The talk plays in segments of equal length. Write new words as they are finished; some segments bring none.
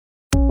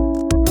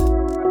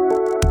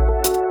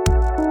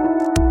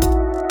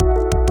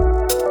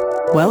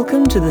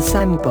Welcome to the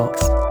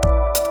Sandbox.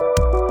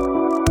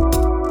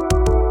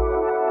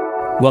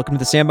 Welcome to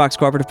the Sandbox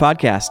Cooperative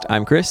Podcast.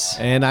 I'm Chris.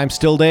 And I'm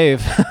still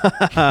Dave.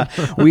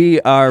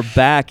 We are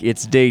back.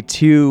 It's day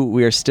 2.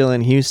 We are still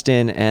in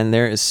Houston, and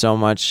there is so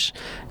much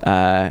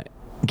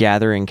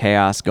gathering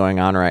chaos going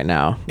on right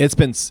now. It's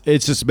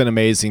just been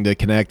amazing to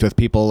connect with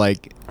people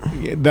like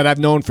that I've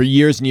known for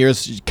years and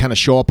years, kind of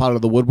show up out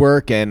of the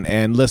woodwork,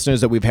 and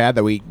listeners that we've had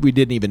that we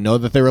didn't even know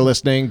that they were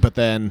listening, but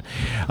then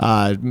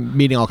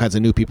meeting all kinds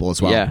of new people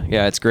as well.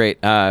 Yeah, it's great.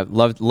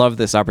 Love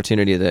this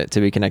opportunity to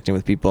be connecting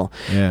with people.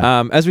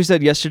 Yeah. As we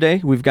said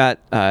yesterday, we've got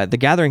the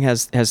gathering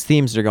has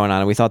themes that are going on,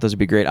 and we thought those would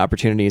be great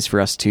opportunities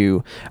for us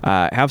to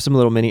have some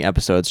little mini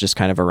episodes just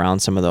kind of around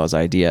some of those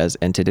ideas.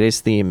 And today's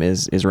theme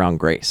is around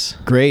grace.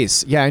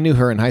 Grace. Yeah, I knew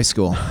her in high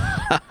school.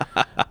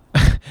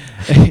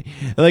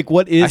 Like,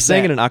 what is I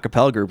sang that? in an a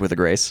cappella group with a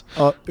Grace.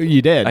 Oh,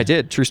 you did? I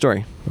did. True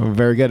story. Oh,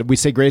 very good. We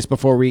say grace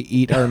before we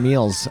eat our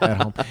meals at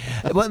home.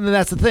 Well,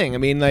 that's the thing. I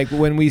mean, like,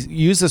 when we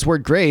use this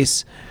word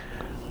grace,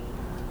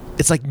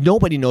 it's like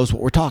nobody knows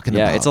what we're talking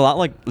about. Yeah, it's a lot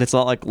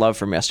like love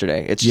from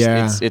yesterday. It's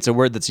just, it's a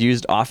word that's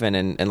used often,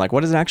 and like,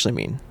 what does it actually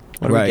mean?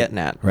 What are we getting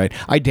at? Right.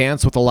 I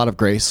dance with a lot of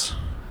grace.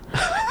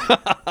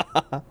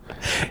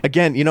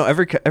 Again,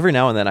 every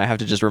now and then I have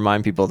to just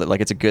remind people that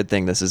like it's a good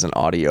thing this is an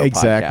audio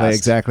podcast.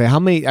 Exactly. How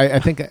many? I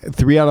think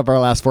 3 out of our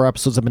last 4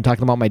 episodes have been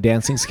talking about my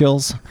dancing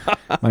skills,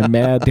 my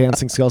mad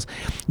dancing skills.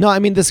 No, I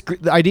mean the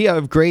idea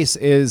of grace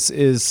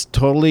is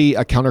totally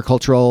a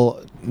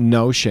countercultural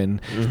notion.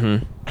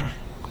 Mm-hmm.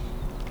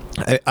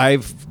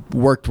 I've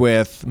worked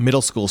with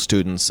middle school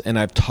students, and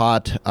I've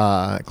taught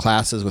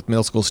classes with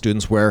middle school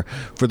students where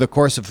over the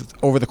course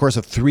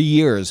of 3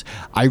 years,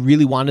 I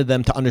really wanted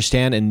them to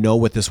understand and know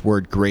what this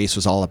word grace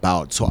was all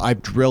about. So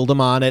I've drilled them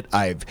on it.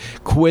 I've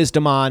quizzed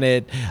them on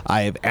it.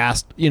 I've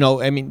asked,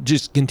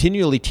 just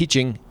continually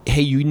teaching,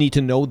 hey, you need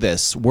to know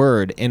this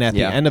word. And at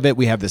the end of it,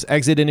 we have this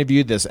exit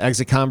interview, this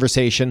exit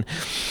conversation.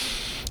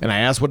 And I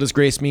ask, what does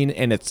grace mean?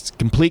 And it's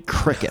complete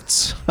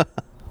crickets.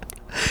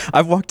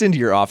 I've walked into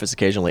your office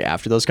occasionally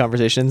after those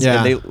conversations,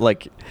 and they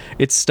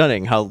it's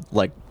stunning how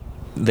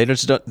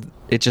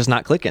it's just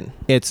not clicking.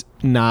 It's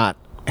not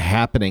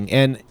happening,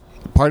 and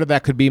part of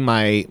that could be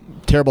my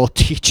terrible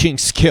teaching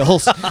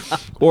skills,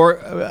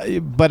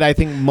 but I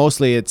think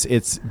mostly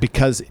it's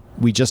because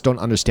we just don't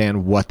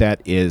understand what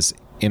that is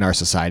in our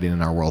society and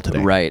in our world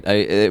today. Right.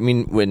 I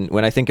mean,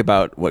 when I think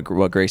about what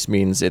grace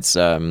means, it's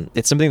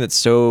something that's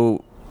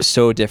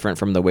so different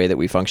from the way that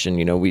we function.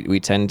 We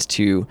tend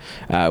to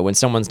when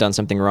someone's done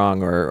something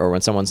wrong or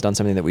when someone's done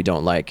something that we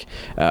don't like,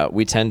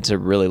 we tend to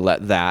really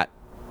let that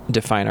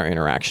define our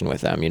interaction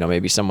with them.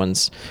 Maybe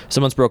someone's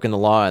broken the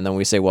law, and then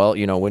we say, well,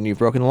 when you've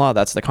broken the law,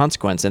 that's the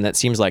consequence. And that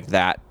seems like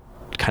that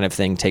kind of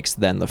thing takes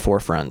then the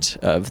forefront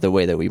of the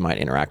way that we might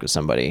interact with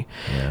somebody.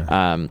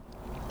 And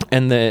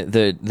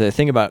the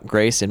thing about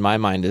grace in my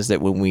mind is that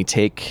when we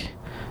take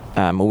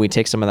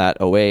some of that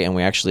away, and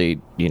we actually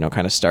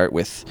kind of start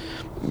with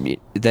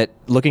that,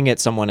 looking at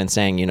someone and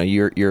saying,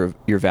 you're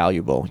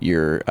valuable,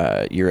 you're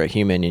a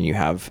human, and you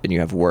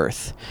have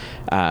worth.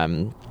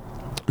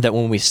 That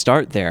when we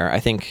start there, I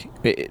think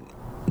it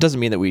doesn't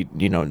mean that we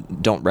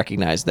don't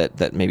recognize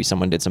that maybe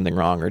someone did something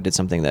wrong or did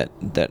something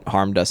that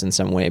harmed us in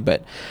some way.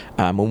 But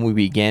when we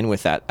begin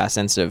with a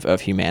sense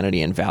of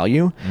humanity and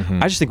value,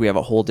 I just think we have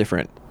a whole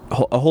different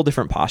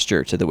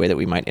posture to the way that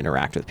we might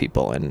interact with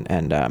people,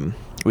 and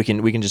we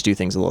can just do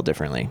things a little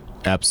differently.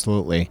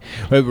 Absolutely.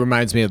 It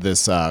reminds me of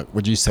this,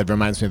 what you said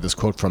reminds me of this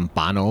quote from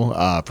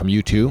Bono from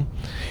U2.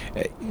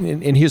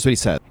 And here's what he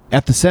said.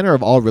 At the center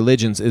of all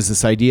religions is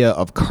this idea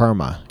of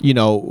karma.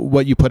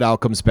 What you put out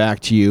comes back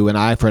to you, an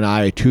eye for an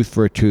eye, a tooth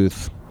for a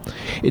tooth.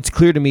 It's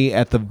clear to me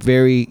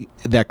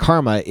that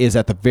karma is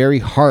at the very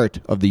heart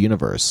of the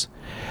universe.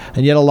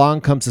 And yet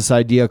along comes this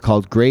idea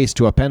called grace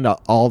to append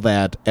all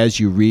that as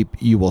you reap,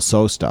 you will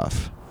sow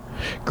stuff.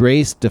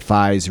 Grace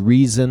defies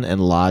reason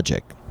and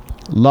logic.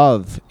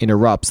 Love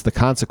interrupts the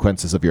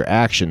consequences of your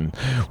action,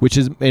 which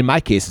is, in my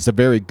case, it's a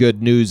very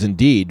good news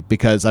indeed,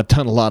 because I've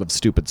done a lot of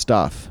stupid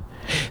stuff.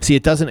 See,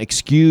 it doesn't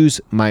excuse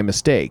my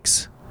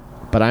mistakes,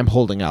 but I'm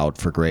holding out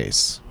for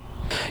grace.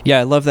 Yeah,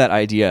 I love that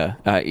idea.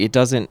 It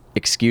doesn't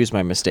excuse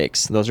my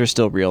mistakes. Those are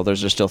still real.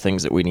 Those are still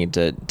things that we need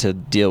to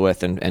deal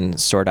with and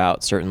sort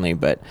out, certainly.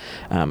 But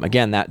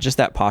again,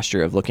 that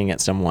posture of looking at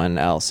someone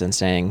else and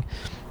saying,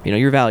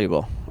 you're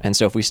valuable. And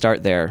so if we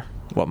start there,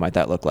 what might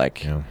that look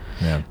like?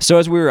 Yeah. So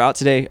as we were out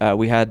today,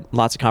 we had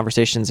lots of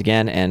conversations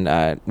again,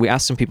 and we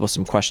asked some people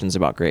some questions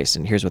about grace,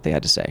 and here's what they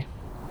had to say.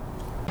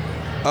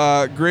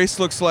 Grace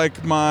looks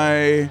like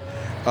my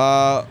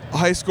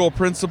high school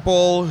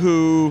principal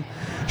who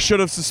should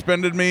have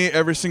suspended me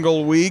every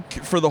single week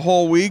for the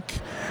whole week,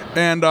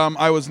 and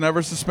I was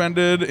never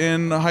suspended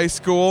in high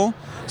school.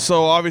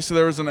 So obviously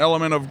there was an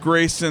element of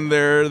grace in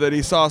there, that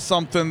he saw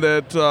something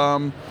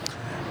that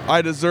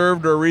I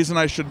deserved or a reason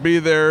I should be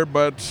there,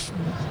 but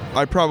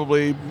I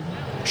probably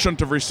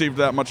shouldn't have received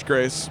that much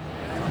grace.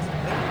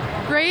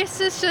 Grace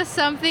is just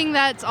something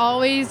that's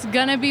always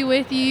gonna be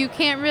with you. You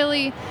can't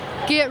really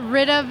get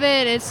rid of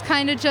it. It's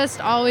kind of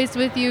just always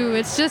with you.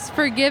 It's just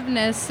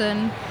forgiveness,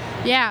 and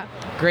yeah.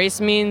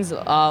 Grace means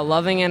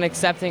loving and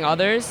accepting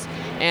others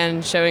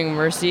and showing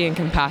mercy and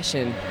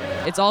compassion.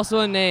 It's also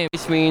a name.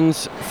 Grace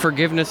means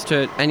forgiveness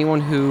to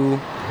anyone who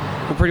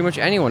pretty much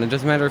anyone. It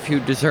doesn't matter if you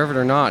deserve it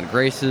or not.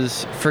 Grace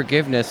is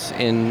forgiveness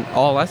in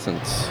all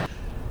essence.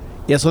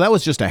 Yeah, so that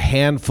was just a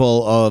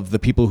handful of the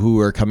people who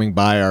were coming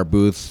by our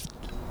booth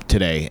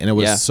today, and it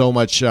was so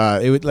much.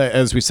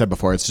 As we said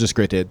before, it's just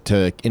great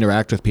to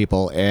interact with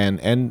people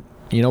and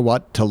you know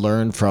what, to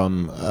learn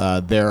from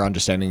their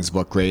understandings of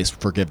what grace,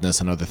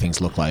 forgiveness, and other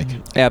things look like.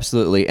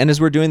 Absolutely. And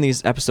as we're doing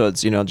these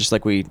episodes, just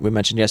like we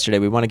mentioned yesterday,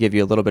 we want to give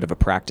you a little bit of a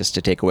practice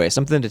to take away,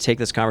 something to take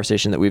this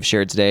conversation that we've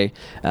shared today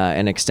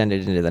and extend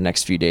it into the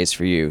next few days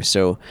for you.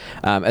 So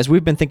as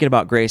we've been thinking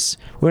about grace,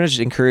 we want to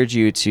just encourage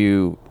you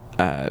to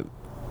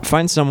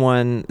find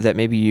someone that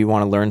maybe you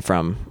want to learn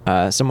from,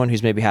 someone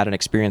who's maybe had an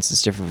experience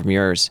that's different from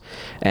yours,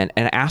 and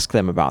ask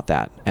them about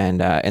that,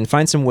 and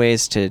find some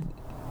ways to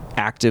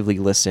actively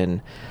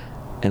listen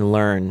and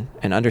learn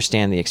and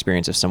understand the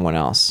experience of someone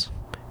else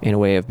in a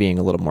way of being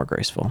a little more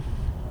graceful.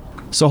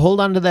 So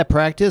hold on to that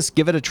practice,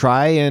 give it a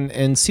try,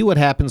 and see what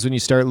happens when you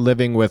start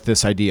living with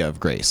this idea of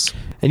grace.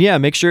 And yeah,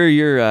 make sure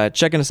you're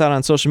checking us out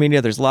on social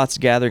media. There's lots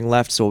of gathering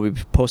left, so we'll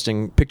be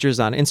posting pictures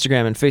on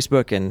Instagram and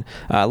Facebook, and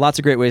lots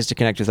of great ways to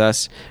connect with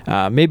us.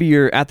 Maybe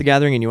you're at the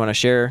gathering and you want to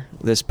share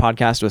this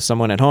podcast with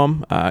someone at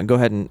home. Go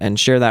ahead and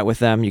share that with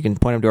them. You can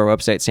point them to our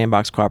website,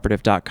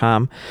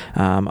 sandboxcooperative.com.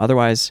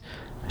 Otherwise,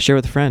 share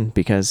with a friend,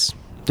 because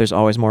there's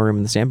always more room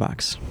in the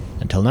sandbox.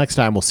 Until next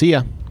time, we'll see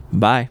ya.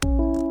 Bye.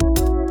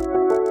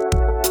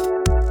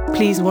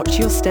 Please watch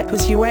your step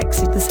as you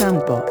exit the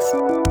sandbox.